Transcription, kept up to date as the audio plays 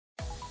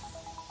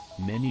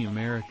Many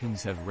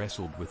Americans have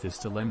wrestled with this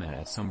dilemma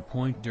at some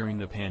point during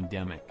the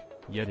pandemic,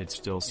 yet it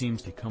still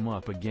seems to come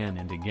up again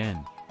and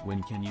again.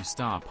 When can you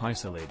stop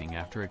isolating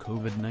after a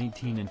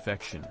COVID-19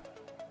 infection?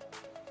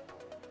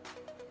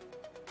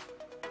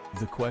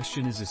 The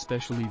question is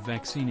especially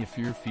vexing if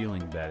you're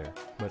feeling better,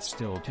 but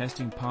still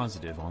testing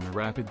positive on a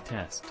rapid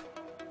test.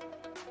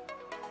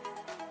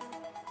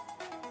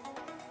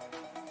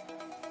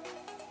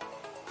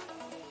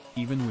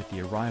 Even with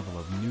the arrival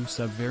of new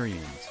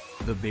subvariants,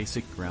 the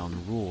basic ground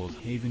rules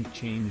haven't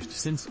changed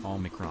since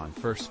Omicron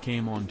first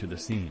came onto the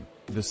scene.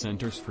 The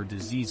Centers for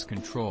Disease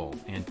Control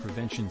and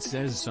Prevention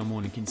says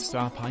someone can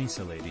stop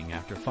isolating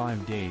after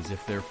 5 days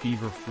if they're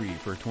fever-free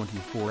for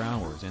 24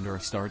 hours and are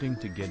starting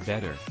to get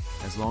better,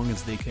 as long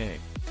as they can.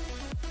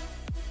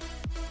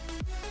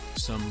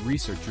 Some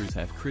researchers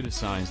have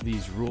criticized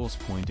these rules,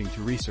 pointing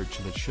to research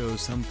that shows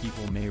some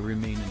people may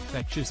remain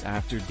infectious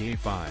after day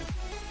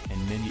 5.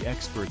 And many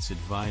experts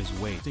advise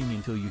waiting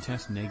until you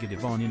test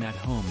negative on an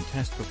at-home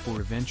test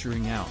before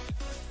venturing out.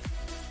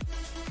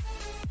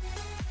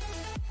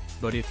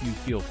 But if you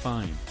feel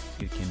fine,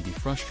 it can be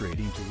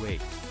frustrating to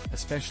wait,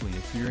 especially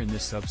if you're in the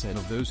subset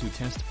of those who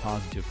test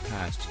positive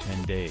past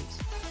 10 days.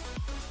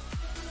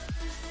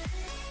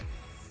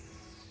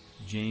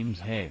 James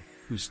Hay,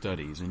 who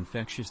studies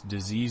infectious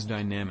disease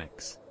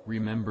dynamics,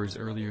 remembers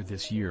earlier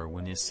this year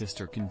when his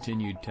sister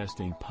continued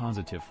testing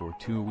positive for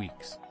 2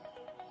 weeks.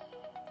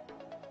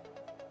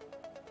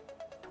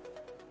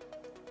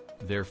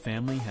 Their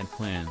family had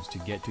plans to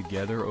get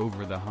together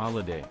over the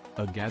holiday,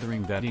 a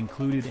gathering that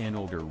included an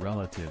older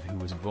relative who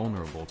was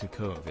vulnerable to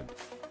COVID.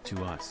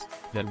 To us,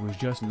 that was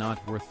just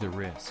not worth the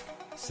risk,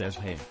 says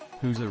Hay,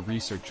 who's a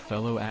research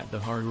fellow at the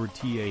Harvard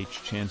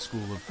T.H. Chan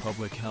School of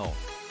Public Health.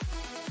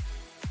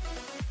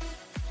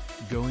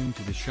 Going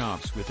to the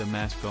shops with a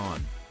mask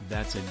on,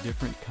 that's a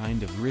different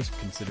kind of risk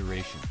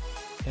consideration.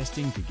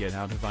 Testing to get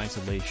out of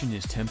isolation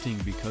is tempting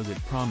because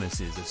it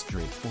promises a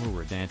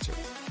straightforward answer.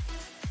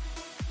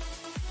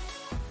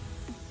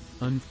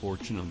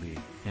 Unfortunately,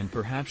 and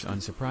perhaps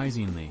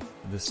unsurprisingly,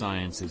 the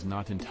science is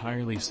not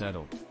entirely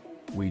settled.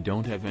 We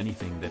don't have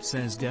anything that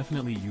says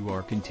definitely you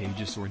are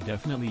contagious or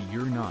definitely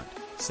you're not,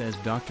 says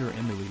Dr.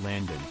 Emily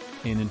Landon,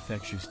 an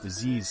infectious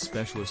disease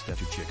specialist at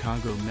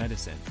UChicago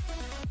Medicine.